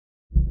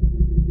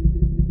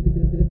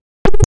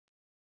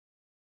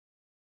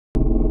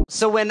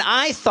So when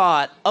I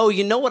thought, oh,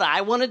 you know what I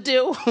want to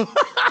do?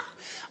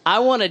 I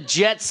want to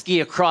jet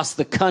ski across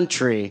the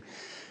country.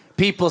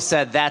 People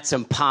said, that's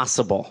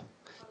impossible.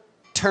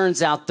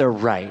 Turns out they're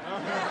right.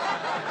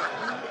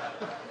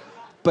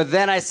 But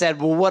then I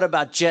said, well, what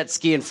about jet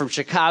skiing from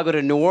Chicago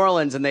to New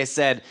Orleans? And they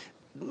said,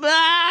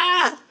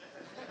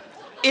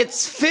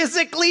 it's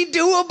physically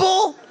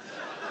doable,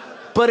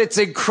 but it's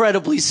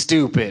incredibly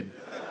stupid.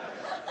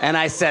 And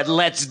I said,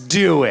 let's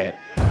do it.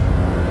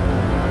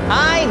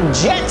 I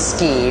jet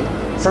skied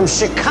from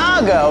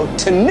Chicago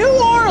to New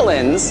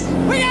Orleans.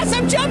 We got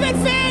some jumping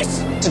fish!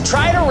 To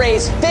try to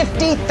raise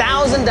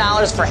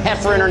 $50,000 for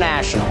Heifer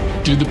International.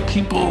 Do the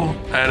people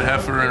at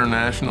Heifer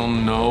International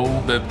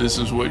know that this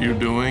is what you're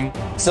doing?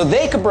 So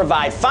they could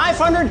provide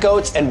 500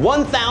 goats and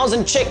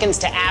 1,000 chickens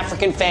to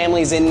African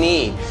families in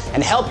need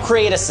and help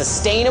create a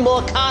sustainable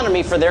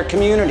economy for their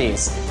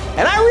communities.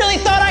 And I really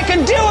thought I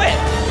could do it!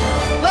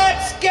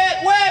 Let's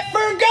get wet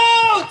for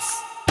goats!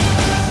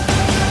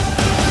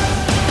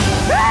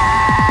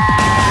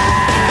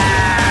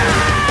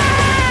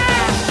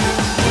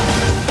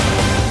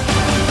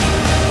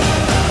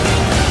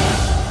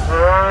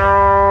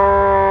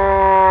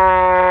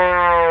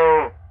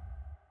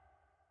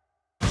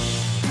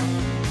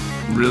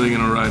 Really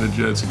gonna ride a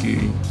jet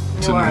ski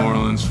to New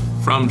Orleans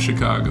from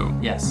Chicago.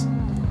 Yes.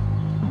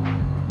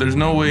 There's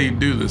no way you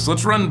do this.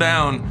 Let's run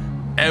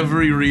down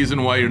every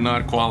reason why you're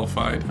not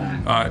qualified.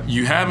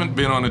 You haven't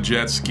been on a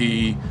jet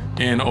ski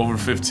in over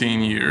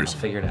 15 years.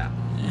 Figure it out.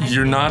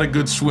 You're not a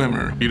good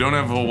swimmer. You don't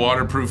have a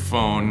waterproof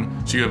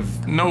phone, so you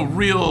have no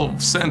real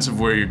sense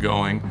of where you're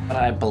going. But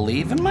I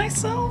believe in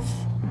myself?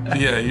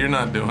 Yeah, you're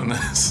not doing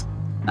this.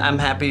 I'm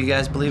happy you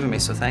guys believe in me,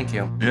 so thank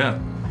you. Yeah.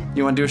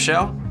 You want to do a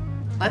show?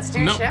 Let's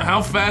do a show.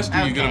 How fast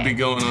are you going to be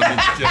going on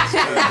this jet ski?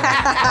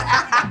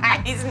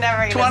 He's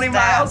never even 20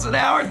 miles an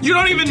hour? You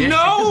don't even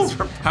know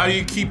how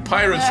you keep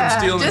pirates from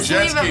stealing a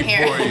jet ski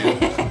for you.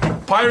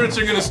 Pirates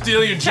are going to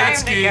steal your jet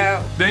ski,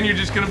 then you're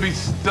just going to be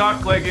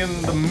stuck like in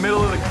the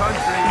middle of the country.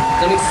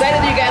 I'm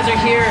excited that you guys are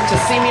here to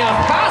see me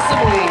off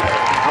possibly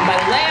on my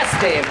last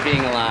day of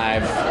being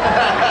alive.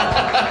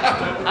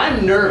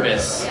 I'm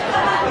nervous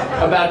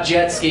about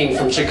jet skiing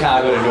from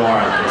Chicago to New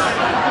Orleans.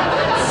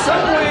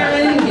 Somewhere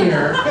in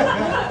here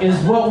is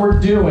what we're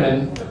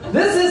doing.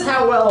 This is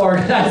how well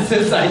organized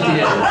this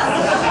idea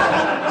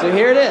is. So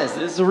here it is.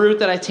 This is the route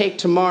that I take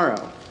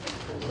tomorrow.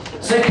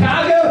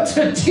 Chicago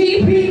to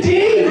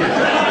TBD!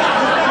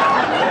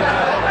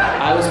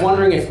 I was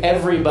wondering if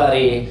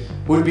everybody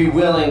would be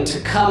willing to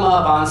come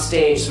up on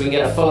stage so we can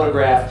get a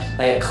photograph,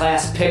 like a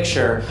class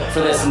picture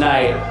for this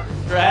night.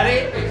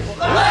 Ready?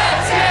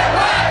 Let's get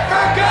wet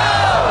for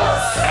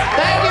ghosts!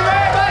 Thank you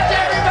very much,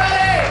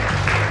 everybody!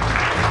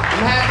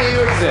 I'm happy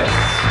you exist.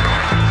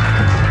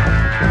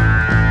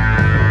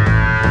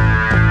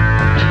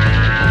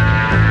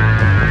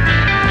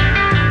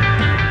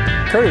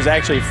 Kurt is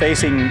actually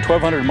facing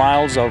 1,200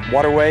 miles of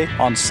waterway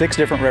on 6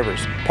 different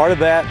rivers. Part of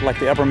that, like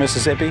the upper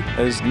Mississippi,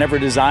 is never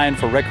designed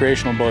for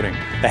recreational boating.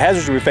 The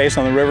hazards we face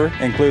on the river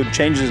include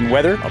changes in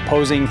weather,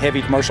 opposing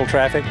heavy commercial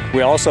traffic.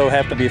 We also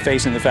have to be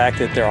facing the fact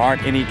that there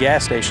aren't any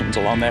gas stations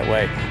along that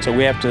way. So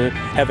we have to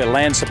have a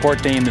land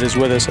support team that is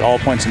with us at all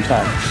points in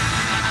time.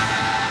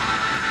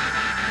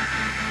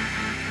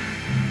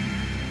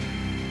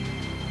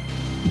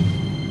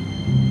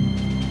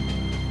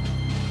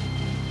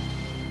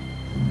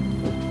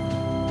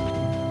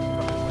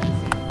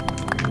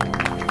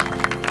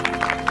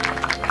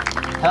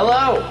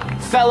 Hello,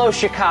 fellow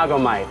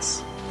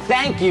Chicagomites.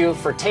 Thank you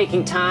for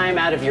taking time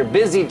out of your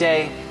busy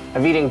day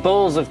of eating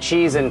bowls of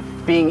cheese and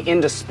being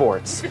into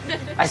sports.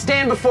 I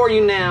stand before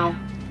you now,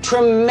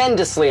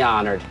 tremendously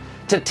honored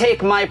to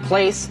take my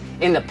place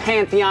in the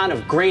pantheon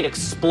of great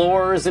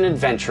explorers and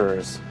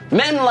adventurers.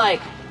 Men like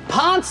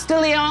Ponce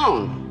de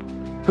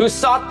Leon, who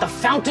sought the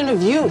fountain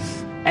of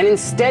youth and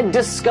instead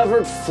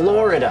discovered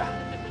Florida,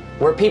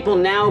 where people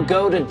now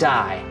go to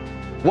die.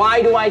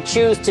 Why do I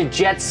choose to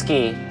jet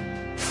ski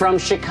from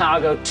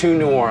Chicago to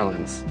New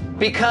Orleans?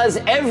 Because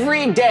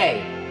every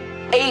day,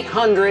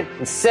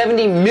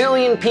 870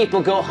 million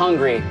people go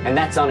hungry, and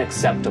that's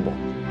unacceptable.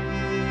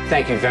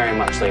 Thank you very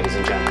much, ladies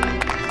and gentlemen.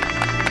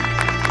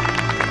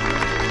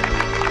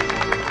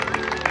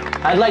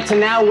 I'd like to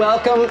now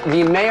welcome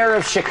the mayor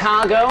of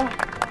Chicago.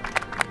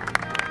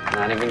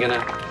 Not even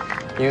gonna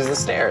use the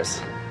stairs.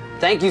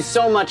 Thank you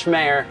so much,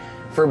 Mayor,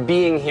 for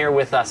being here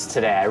with us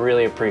today. I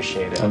really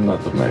appreciate it. I'm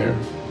not the mayor.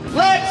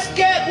 Let's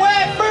get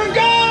wet for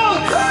goats!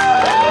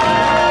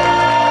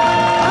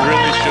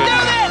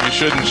 You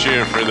shouldn't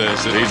cheer for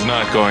this. He's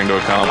not going to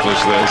accomplish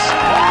this.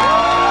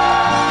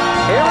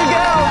 Here we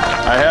go.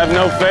 I have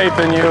no faith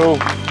in you.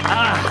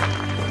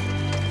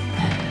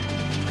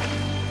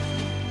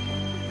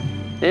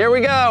 Here we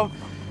go.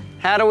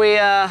 How do we,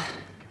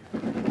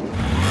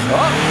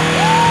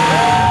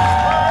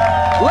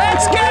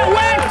 Let's get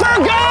wet for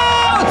goats!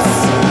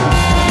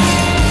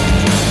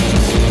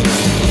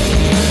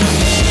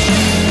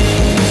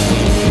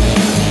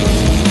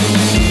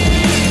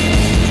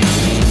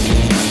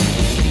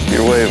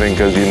 You're waving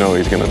because you know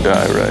he's gonna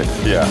die, right?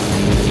 Yeah.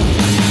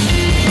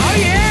 Oh,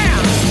 yeah!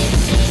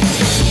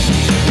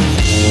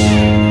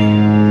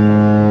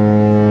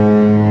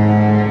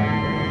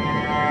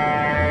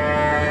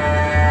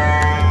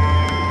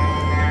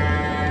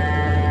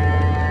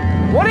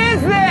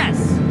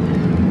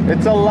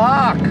 It's a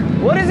lock.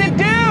 What does it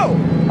do?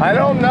 I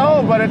don't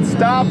know, but it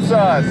stops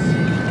us.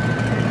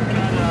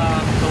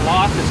 The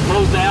lock is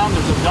closed down.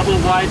 There's a double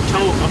wide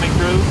tow coming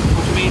through,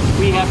 which means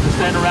we have to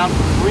stand around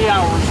for 3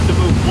 hours to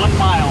move 1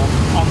 mile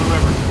on the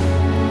river.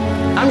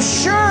 I'm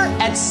sure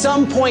at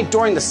some point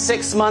during the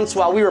 6 months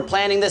while we were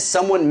planning this,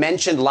 someone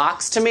mentioned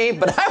locks to me,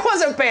 but I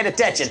wasn't paying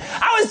attention.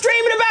 I was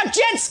dreaming about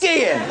jet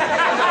skiing.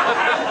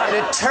 And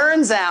it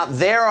turns out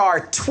there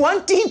are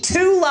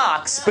 22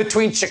 locks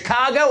between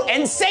Chicago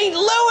and St.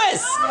 Louis.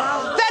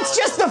 That's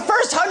just the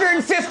first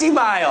 150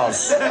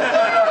 miles.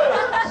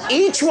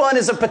 Each one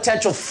is a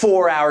potential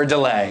 4-hour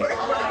delay.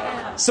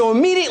 So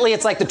immediately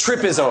it's like the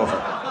trip is over.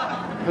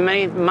 How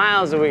many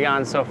miles have we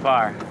gone so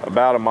far?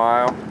 About a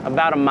mile.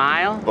 About a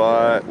mile?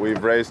 But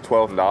we've raised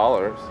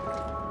 $12.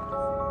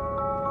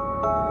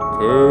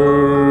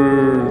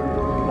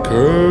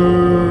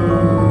 Kurt,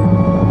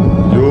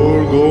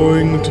 you're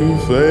going to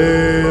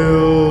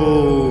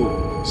fail.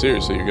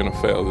 Seriously, you're gonna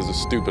fail. This is a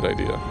stupid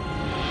idea.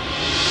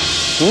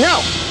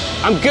 No,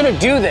 I'm gonna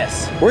do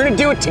this. We're gonna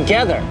do it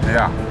together.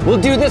 Yeah. We'll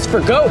do this for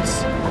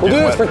goats. We'll do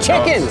this for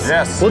chickens. Goats.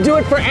 Yes. We'll do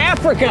it for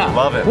Africa.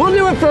 Love it. We'll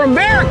do it for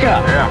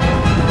America. Yeah.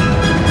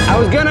 I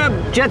was gonna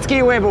jet ski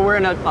away, but we're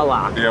in a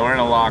lock. Yeah, we're in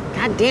a lock.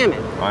 God damn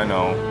it. I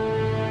know.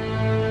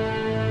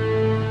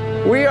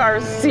 We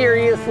are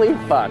seriously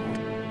fucked.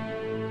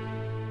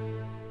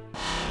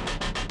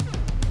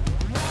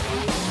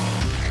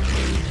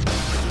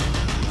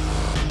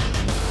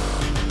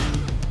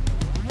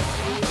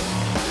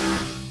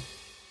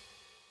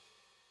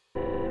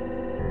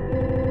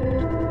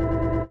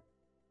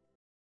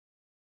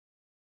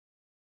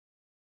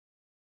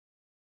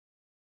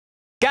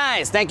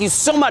 Guys, thank you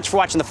so much for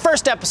watching the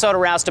first episode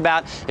of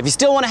Roustabout. If you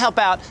still want to help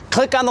out,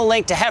 click on the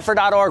link to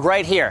heifer.org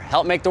right here.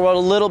 Help make the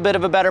world a little bit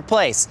of a better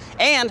place.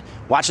 And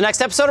watch the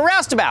next episode of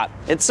Roustabout.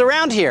 It's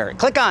around here.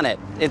 Click on it.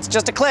 It's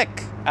just a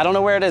click. I don't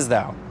know where it is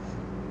though.